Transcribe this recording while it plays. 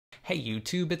Hey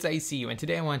YouTube, it's ICU, and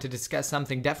today I want to discuss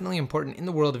something definitely important in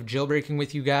the world of jailbreaking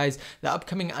with you guys: the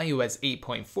upcoming iOS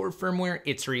 8.4 firmware,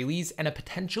 its release, and a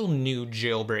potential new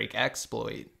jailbreak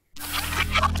exploit.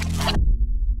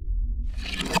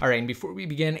 Alright, and before we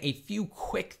begin, a few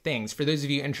quick things. For those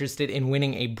of you interested in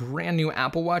winning a brand new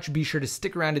Apple Watch, be sure to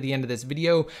stick around to the end of this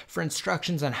video for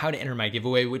instructions on how to enter my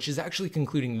giveaway, which is actually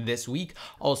concluding this week.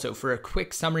 Also, for a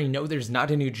quick summary, no, there's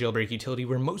not a new jailbreak utility.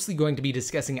 We're mostly going to be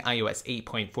discussing iOS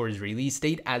 8.4's release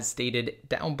date, as stated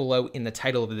down below in the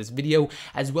title of this video,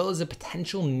 as well as a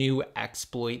potential new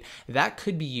exploit that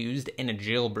could be used in a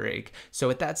jailbreak. So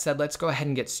with that said, let's go ahead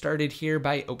and get started here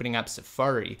by opening up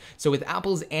Safari. So with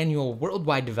Apple's annual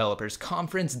Worldwide Developers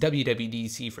Conference,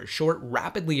 WWDC for short,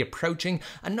 rapidly approaching,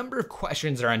 a number of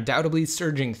questions are undoubtedly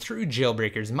surging through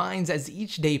jailbreakers' minds as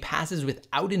each day passes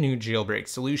without a new jailbreak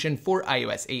solution for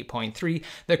iOS 8.3,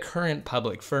 the current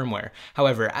public firmware.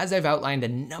 However, as I've outlined a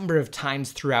number of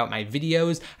times throughout my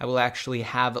videos, I will actually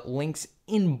have links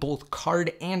in both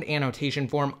card and annotation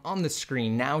form on the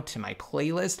screen now to my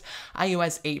playlist.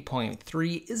 iOS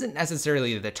 8.3 isn't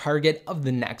necessarily the target of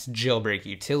the next jailbreak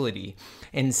utility.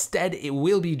 Instead, it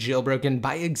will be jailbroken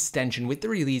by extension with the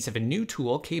release of a new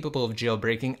tool capable of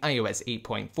jailbreaking iOS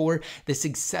 8.4, the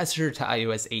successor to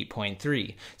iOS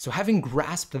 8.3. So having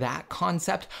grasped that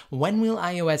concept, when will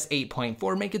iOS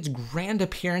 8.4 make its grand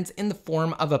appearance in the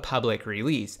form of a public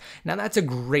release? Now that's a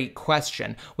great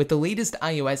question, with the latest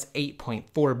iOS 8.4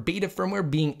 beta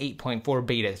firmware being 8.4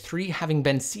 beta 3 having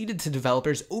been seeded to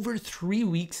developers over 3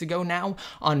 weeks ago now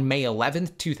on May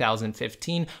 11th,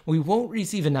 2015, we won't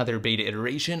receive another beta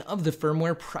iteration of the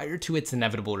firmware prior to its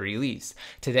inevitable release.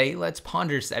 Today, let's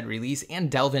ponder said release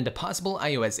and delve into possible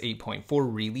iOS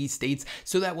 8.4 release dates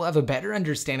so that we'll have a better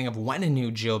understanding of when a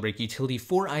new jailbreak utility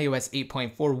for iOS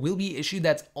 8.4 will be issued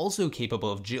that's also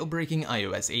capable of jailbreaking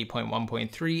iOS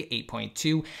 8.1.3,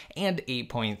 8.2, and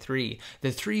 8.3,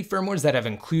 the three firmwares that have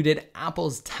included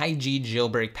Apple's TyG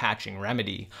jailbreak patching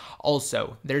remedy.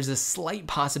 Also, there's a slight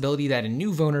possibility that a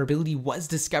new vulnerability was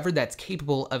discovered that's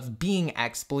capable of being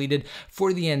exploited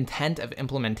for the intent of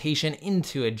implementation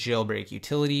into a jailbreak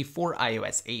utility for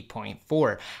iOS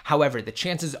 8.4. However, the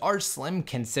chances are slim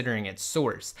considering its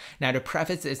source. Now, to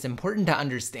preface, it's important to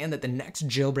understand that the next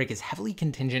jailbreak is heavily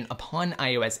contingent upon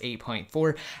iOS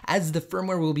 8.4, as the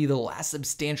firmware will be the last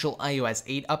substantial iOS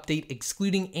 8 update,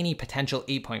 excluding any potential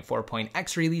 8.4.x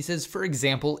releases, for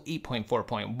example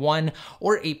 8.4.1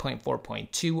 or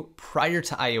 8.4.2, prior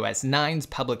to iOS 9's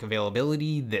public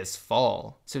availability this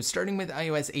fall. So starting with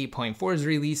iOS 8.4's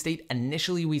release date,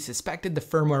 initially we suspected the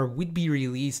firmware would be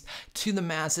released to the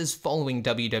masses following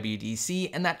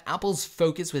WWDC, and that Apple's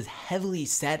focus was heavily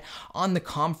set on the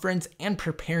conference and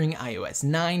preparing iOS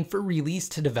 9 for release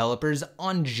to developers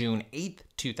on June 8th,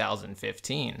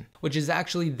 2015, which is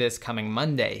actually this coming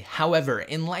Monday. However,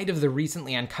 in light of the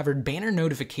recently uncovered banner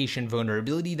notification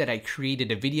vulnerability that I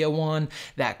created a video on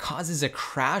that causes a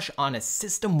crash on a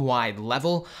system-wide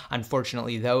level,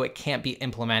 unfortunately though it can't be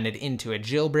implemented into a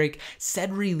jailbreak,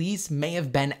 said release may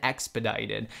have been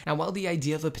expedited. Now, while the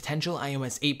idea of a potential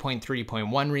iOS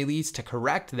 8.3.1 release to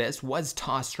correct this was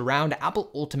tossed around,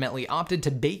 Apple ultimately opted to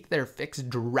bake their fix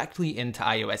directly into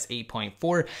iOS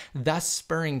 8.4, thus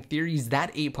spurring theories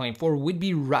that 8.4 would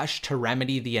be rushed to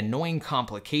remedy the annoying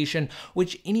complication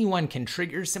which anyone can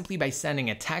trigger simply by sending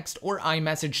a text or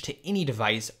iMessage to any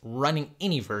device running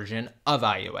any version of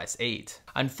iOS 8.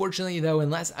 Unfortunately though,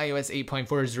 unless iOS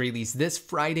 8.4 is released this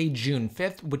Friday, June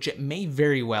 5th, which it may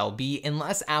very well be,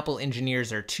 unless Apple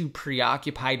engineers are too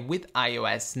preoccupied with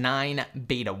iOS 9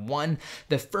 Beta 1,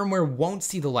 the firmware won't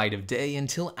see the light of day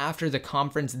until after the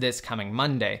conference this coming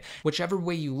Monday. Whichever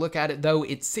way you look at it though,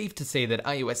 it's safe to say that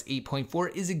iOS 8.4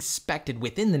 is expected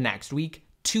within the next week,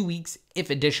 2 weeks, if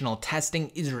additional testing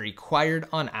is required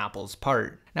on Apple's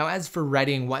part. Now, as for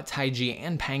readying what TyG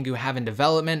and Pangu have in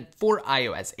development for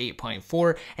iOS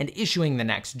 8.4 and issuing the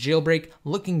next jailbreak,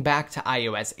 looking back to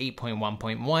iOS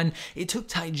 8.1.1, it took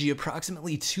TyG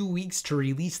approximately 2 weeks to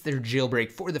release their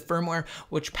jailbreak for the firmware,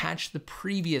 which patched the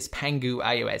previous Pangu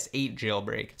iOS 8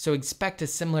 jailbreak. So expect a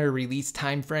similar release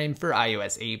time frame for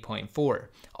iOS 8.4.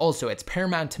 Also, it's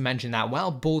paramount to mention that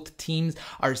while both teams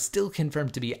are still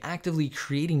confirmed to be actively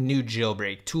creating new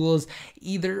jailbreak tools,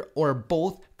 either or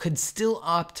both could still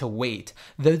opt to wait.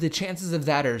 Though the chances of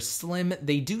that are slim,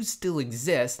 they do still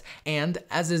exist, and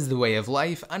as is the way of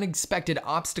life, unexpected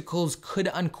obstacles could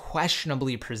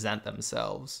unquestionably present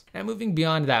themselves. Now, moving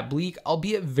beyond that bleak,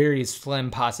 albeit very slim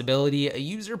possibility, a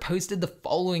user posted the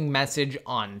following message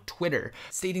on Twitter,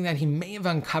 stating that he may have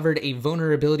uncovered a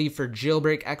vulnerability for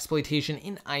jailbreak exploitation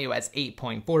in iOS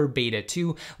 8.4 Beta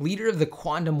 2. Leader of the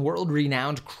Quantum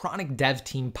world-renowned chronic dev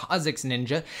team POSIX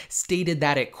Ninja stated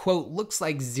that it, quote, looks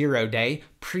like 0-day,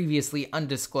 previously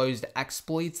undisclosed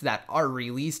exploits that are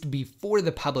released before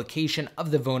the publication of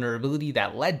the vulnerability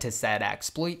that led to said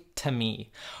exploit to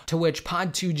me. To which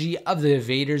Pod2G of the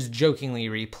Evaders jokingly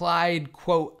replied,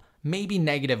 quote, maybe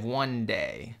 -1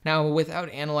 day. Now, without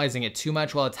analyzing it too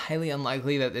much, while it's highly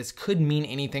unlikely that this could mean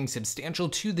anything substantial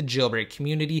to the jailbreak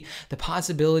community, the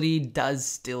possibility does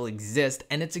still exist,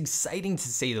 and it's exciting to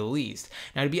say the least.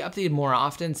 Now, to be updated more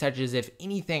often, such as if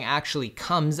anything actually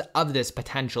comes of this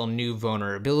potential new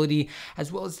vulnerability,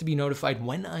 as well as to be notified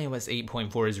when iOS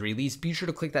 8.4 is released, be sure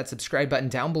to click that subscribe button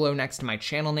down below next to my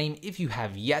channel name if you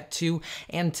have yet to,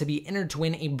 and to be entered to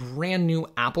win a brand new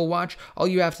Apple Watch, all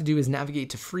you have to do is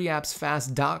navigate to freeappsfast.com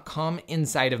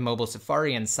inside of mobile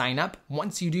Safari and sign up.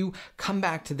 Once you do, come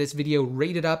back to this video,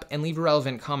 rate it up, and leave a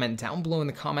relevant comment down below in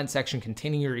the comment section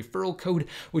containing your referral code,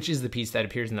 which is the piece that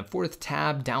appears in the 4th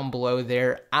tab down below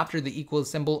there after the equal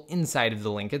symbol inside of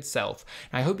the link itself.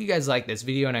 Now, I hope you guys liked this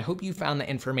video, and I hope you found the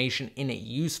information in it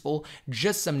useful.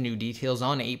 Just some new details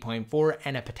on 8.4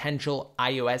 and a potential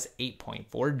iOS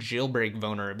 8.4 jailbreak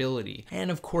vulnerability.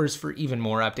 And of course, for even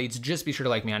more updates, just be sure to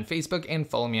like me on Facebook and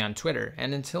follow me on Twitter.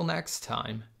 And until next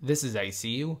time, this is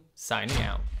ICU signing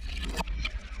out.